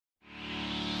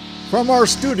From our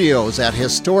studios at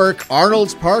historic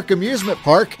Arnold's Park Amusement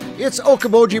Park, it's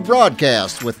Okoboji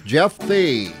Broadcast with Jeff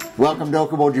Thie. Welcome to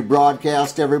Okoboji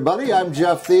Broadcast, everybody. I'm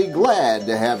Jeff Thie. Glad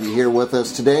to have you here with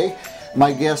us today.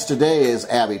 My guest today is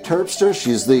Abby Terpstra.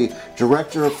 She's the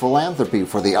Director of Philanthropy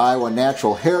for the Iowa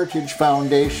Natural Heritage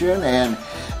Foundation. And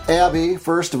Abby,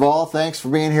 first of all, thanks for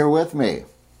being here with me.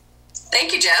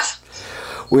 Thank you, Jeff.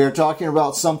 We are talking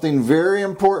about something very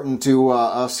important to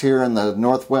us here in the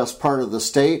northwest part of the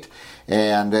state,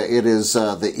 and it is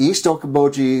the East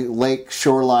Okoboji Lake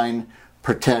Shoreline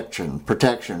Protection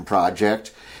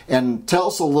Project. And tell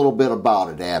us a little bit about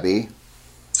it, Abby.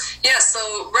 Yeah, so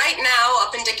right now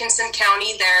up in Dickinson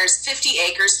County, there's 50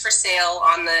 acres for sale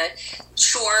on the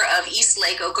shore of East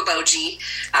Lake Okoboji.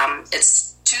 It's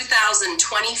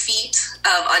 2,020 feet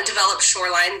of undeveloped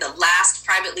shoreline, the last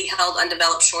privately held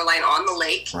undeveloped shoreline on the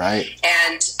lake. Right.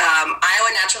 And Iowa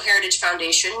Natural Heritage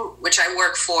Foundation, which I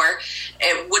work for,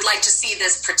 would like to see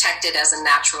this protected as a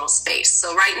natural space.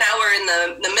 So right now we're in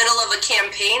the middle of a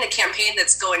campaign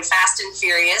that's going fast and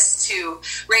furious to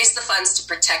raise the funds to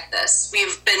protect this.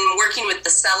 We've been working with the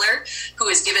seller, who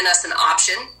has given us an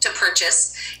option to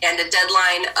purchase and a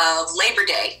deadline of Labor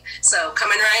Day. So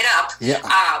coming right up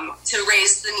to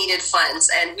raise the needed funds.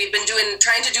 And we've been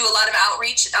trying to do a lot of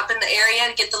outreach up in the area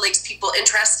to get the lakes people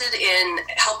interested in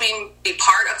helping be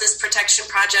part of this protection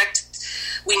project.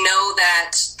 We know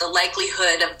that the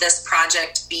likelihood of this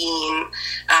project being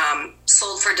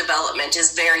sold for development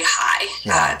is very high.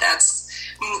 Yeah. That's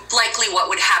likely what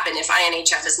would happen if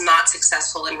INHF is not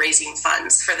successful in raising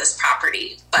funds for this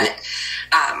property. But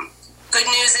good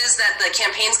news is that the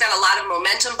campaign's got a lot of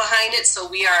momentum behind it, so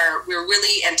we're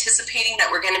really anticipating that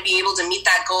we're going to be able to meet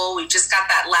that goal. We've just got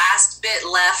that last bit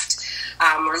left.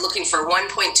 We're looking for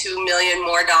 $1.2 million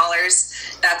more dollars.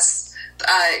 That's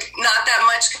not that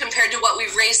much compared to what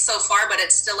we've raised so far, but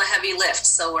it's still a heavy lift.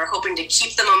 So we're hoping to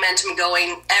keep the momentum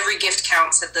going. Every gift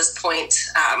counts at this point.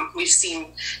 We've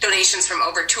seen donations from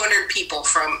over 200 people,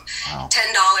 from $10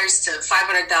 to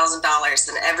 $500,000,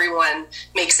 and everyone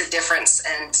makes a difference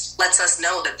and lets us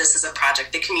know that this is a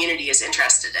project the community is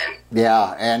interested in.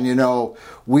 Yeah, and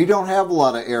we don't have a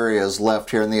lot of areas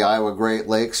left here in the Iowa Great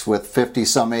Lakes with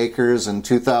 50-some acres and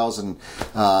 2,000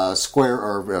 square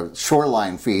or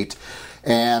shoreline feet.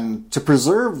 And to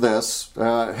preserve this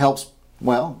helps,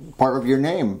 part of your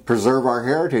name, preserve our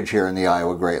heritage here in the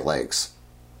Iowa Great Lakes.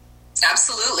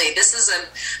 Absolutely. This is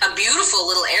a beautiful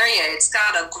little area. It's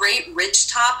got a great ridge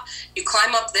top. You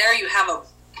climb up there, you have a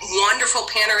wonderful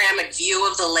panoramic view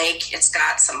of the lake. It's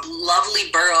got some lovely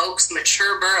bur oaks,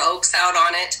 mature bur oaks out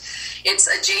on it. It's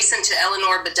adjacent to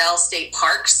Eleanor Bedell State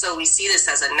Park, so we see this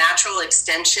as a natural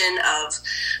extension of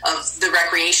the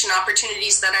recreation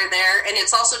opportunities that are there. And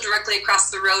it's also directly across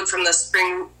the road from the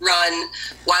Spring Run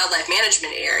Wildlife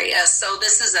Management Area. So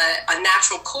this is a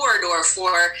natural corridor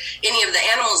for any of the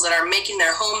animals that are making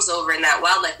their homes over in that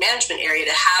wildlife management area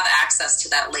to have access to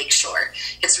that lake shore.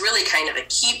 It's really kind of a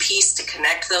key piece to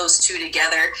connect those two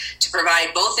together, to provide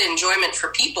both the enjoyment for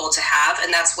people to have,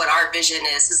 and that's what our vision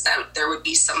is that there would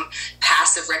be some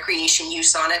passive recreation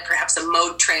use on it, perhaps a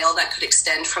mowed trail that could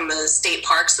extend from the state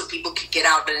park so people could get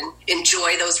out and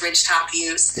enjoy those ridgetop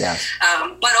views. Yes.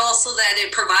 But also that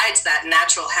it provides that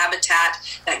natural habitat,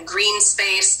 that green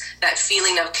space, that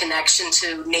feeling of connection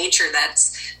to nature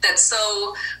that's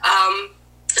so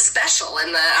special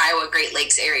in the Iowa Great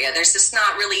Lakes area. There's just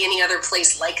not really any other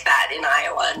place like that in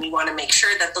Iowa, and we want to make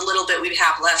sure that the little bit we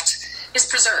have left is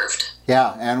preserved.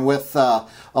 Yeah, and with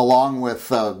along with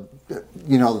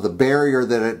the barrier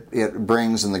that it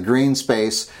brings in the green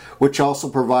space, which also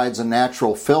provides a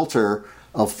natural filter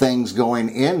of things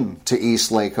going into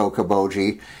East Lake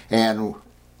Okoboji. And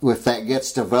if that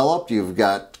gets developed, you've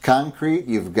got concrete,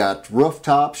 you've got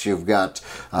rooftops, you've got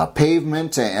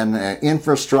pavement and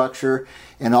infrastructure,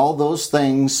 and all those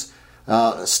things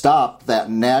stop that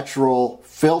natural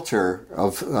filter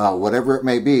of whatever it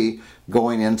may be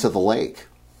going into the lake.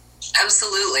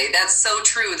 Absolutely. That's so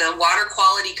true. The water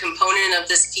quality component of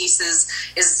this piece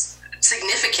is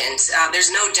significant.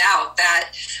 There's no doubt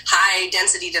that high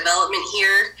density development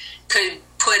here could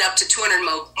put up to 200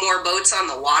 more boats on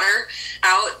the water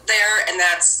out there, and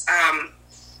that's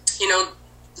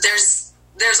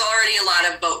there's already a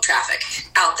lot of boat traffic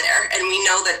out there, and we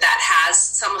know that has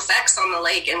some effects on the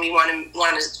lake, and we want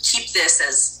to keep this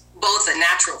as both a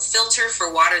natural filter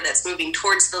for water that's moving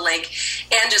towards the lake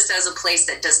and just as a place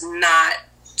that does not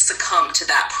succumb to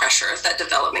that pressure that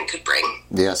development could bring.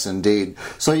 Yes, indeed.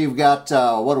 So you've got,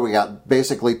 what do we got?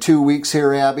 Basically 2 weeks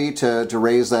here, Abby, to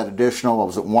raise that additional, what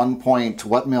was it, 1 point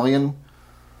what million?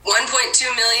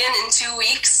 1.2 million in 2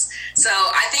 weeks. So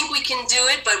I think we can do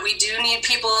it, but we do need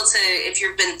people to, if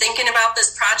you've been thinking about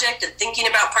this project and thinking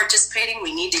about participating,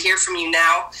 we need to hear from you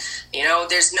now. You know,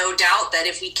 there's no doubt that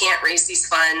if we can't raise these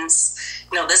funds,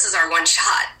 you know, this is our one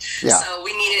shot. Yeah. So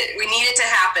we need it to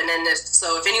happen. And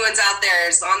if anyone's out there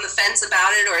is on the fence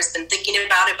about it or has been thinking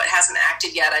about it but hasn't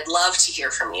acted yet, I'd love to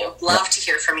hear from you. To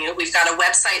hear from you. We've got a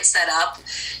website set up,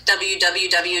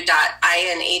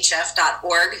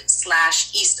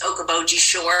 www.inhf.org/East Okoboji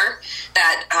Shore,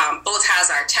 that both has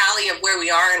our tally of where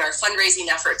we are in our fundraising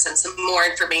efforts and some more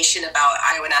information about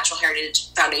Iowa Natural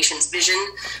Heritage Foundation's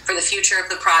vision for the future of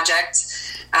the project.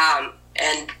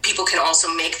 And people can also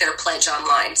make their pledge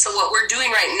online. So what we're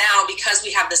doing right now, because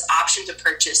we have this option to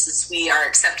purchase, is we are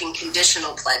accepting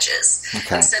conditional pledges.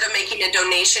 Okay. Instead of making a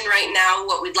donation right now,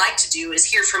 what we'd like to do is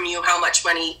hear from you how much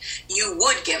money you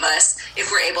would give us if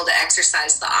we're able to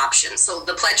exercise the option. So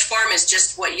the pledge form is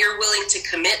just what you're willing to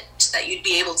commit that you'd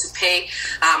be able to pay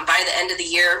by the end of the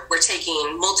year. We're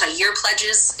taking multi-year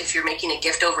pledges. If you're making a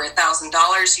gift over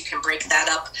 $1,000, you can break that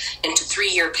up into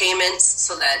 3-year payments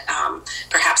so that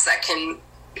perhaps that can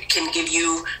give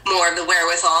you more of the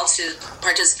wherewithal to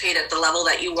participate at the level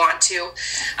that you want to.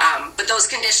 But those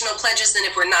conditional pledges, then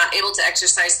if we're not able to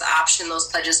exercise the option, those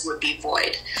pledges would be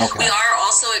void. Okay. We are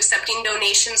also accepting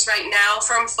donations right now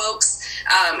from folks.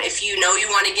 If you know you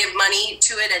want to give money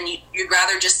to it and you'd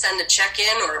rather just send a check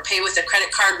in or pay with a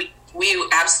credit card, we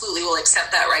absolutely will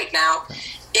accept that right now. Okay.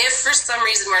 If for some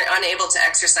reason we're unable to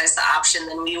exercise the option,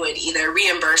 then we would either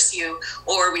reimburse you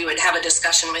or we would have a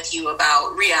discussion with you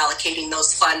about reallocating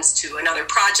those funds to another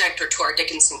project or to our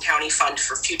Dickinson County Fund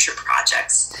for future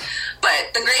projects.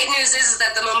 But the great news is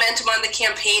that the momentum on the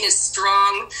campaign is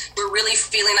strong. We're really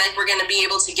feeling like we're going to be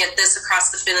able to get this across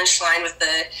the finish line with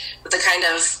the kind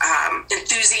of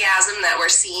enthusiasm that we're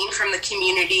seeing from the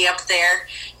community up there.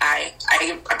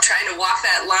 I'm trying to walk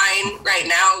that line right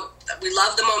now. We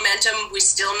love the momentum. We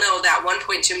still know that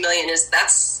 1.2 million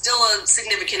that's still a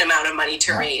significant amount of money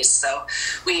to raise. So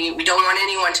we don't want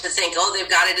anyone to think, oh, they've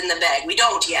got it in the bag. We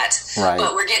don't yet, right.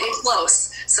 But we're getting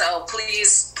close. So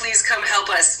please come help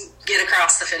us get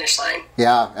across the finish line.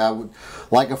 Yeah,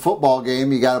 like a football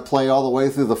game, you got to play all the way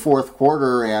through the fourth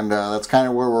quarter, and that's kind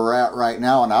of where we're at right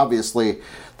now. And obviously,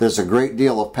 there's a great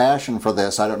deal of passion for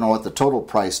this. I don't know what the total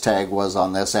price tag was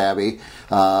on this, Abby,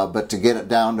 but to get it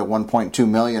down to 1.2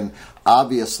 million,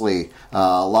 obviously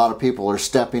a lot of people are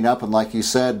stepping up, and like you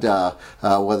said,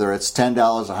 whether it's $10,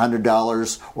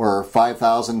 $100, or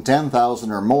 $5,000, $10,000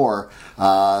 or more,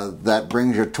 that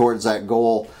brings you towards that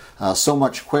goal so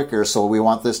much quicker. So we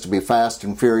want this to be fast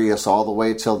and furious all the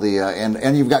way till the end.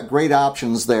 And you've got great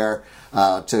options there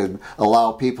to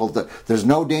allow people to. There's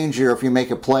no danger if you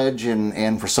make a pledge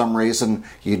and for some reason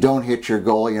you don't hit your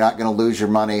goal, you're not going to lose your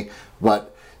money,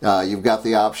 but you've got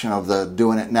the option of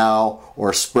doing it now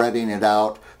or spreading it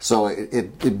out. So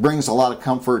it brings a lot of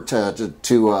comfort to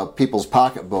people's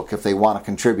pocketbook if they want to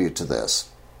contribute to this.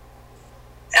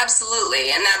 Absolutely,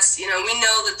 and that's, we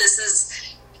know that this is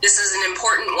an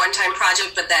important one-time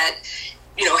project, but that,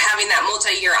 having that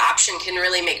multi-year option can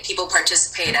really make people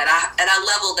participate at a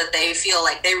level that they feel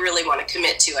like they really want to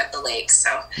commit to at the lake.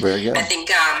 So very good. I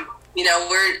think,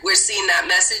 we're seeing that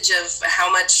message of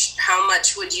how much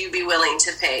would you be willing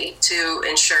to pay to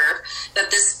ensure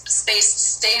that this space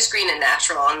stays green and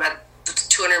natural, and that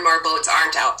 200 more boats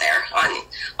aren't out there on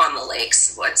the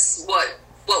lakes. What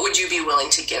would you be willing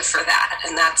to give for that?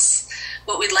 And that's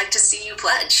what we'd like to see you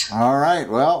pledge. All right.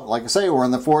 Well, like I say, we're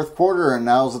in the fourth quarter, and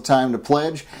now's the time to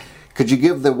pledge. Could you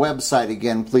give the website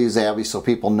again, please, Abby, so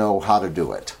people know how to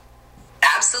do it?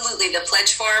 Absolutely. The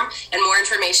pledge form and more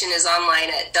information is online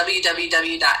at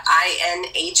www.inhf,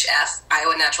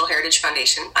 Iowa Natural Heritage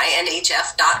Foundation,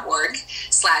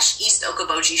 inhf.org/East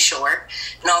Okoboji Shore.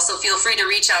 And also feel free to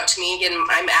reach out to me. Again,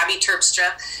 I'm Abby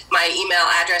Terpstra. My email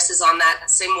address is on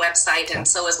that same website, and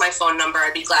so is my phone number.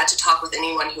 I'd be glad to talk with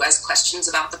anyone who has questions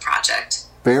about the project.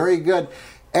 Very good.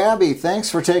 Abby, thanks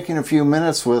for taking a few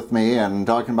minutes with me and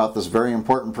talking about this very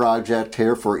important project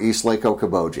here for East Lake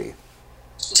Okoboji.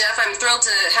 Jeff, I'm thrilled to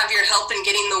have your help in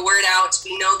getting the word out.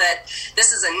 We know that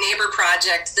this is a neighbor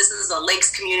project. This is a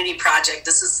Lakes community project.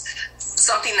 This is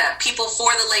something that people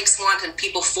for the lakes want and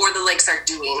people for the lakes are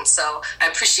doing. So I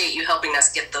appreciate you helping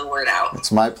us get the word out.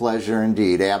 It's my pleasure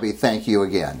indeed. Abby, thank you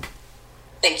again.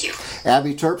 Thank you.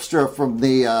 Abby Terpstra from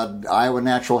the Iowa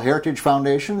Natural Heritage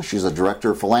Foundation. She's a director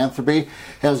of philanthropy,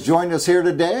 has joined us here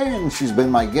today, and she's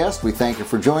been my guest. We thank her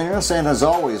for joining us, and as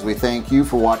always, we thank you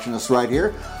for watching us right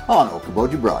here on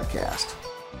Okoboji Broadcast.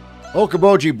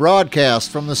 Okoboji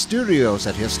broadcast from the studios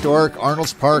at historic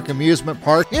Arnold's Park Amusement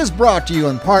Park is brought to you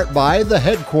in part by the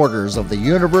headquarters of the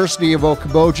University of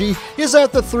Okoboji is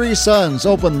at the Three Suns,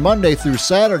 open Monday through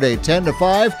Saturday 10 to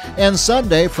 5 and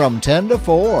Sunday from 10 to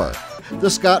 4. The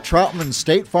Scott Troutman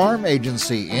State Farm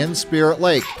Agency in Spirit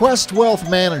Lake. Quest Wealth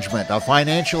Management, a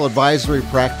financial advisory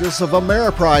practice of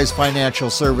Ameriprise Financial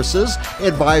Services.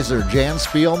 Advisor Jan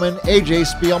Spielman,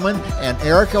 AJ Spielman, and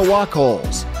Erica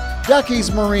Wachholz.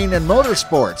 Ducky's Marine and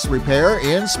Motorsports Repair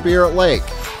in Spirit Lake.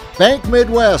 Bank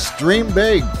Midwest, dream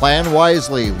big, plan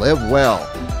wisely, live well.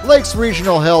 Lakes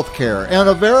Regional Healthcare and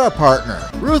Avera Partner.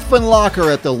 Ruthven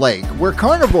Locker at the Lake, where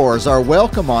carnivores are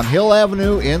welcome on Hill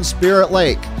Avenue in Spirit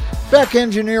Lake. Beck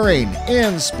Engineering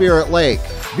in Spirit Lake.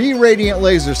 Be Radiant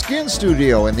Laser Skin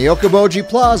Studio in the Okoboji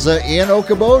Plaza in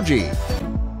Okoboji.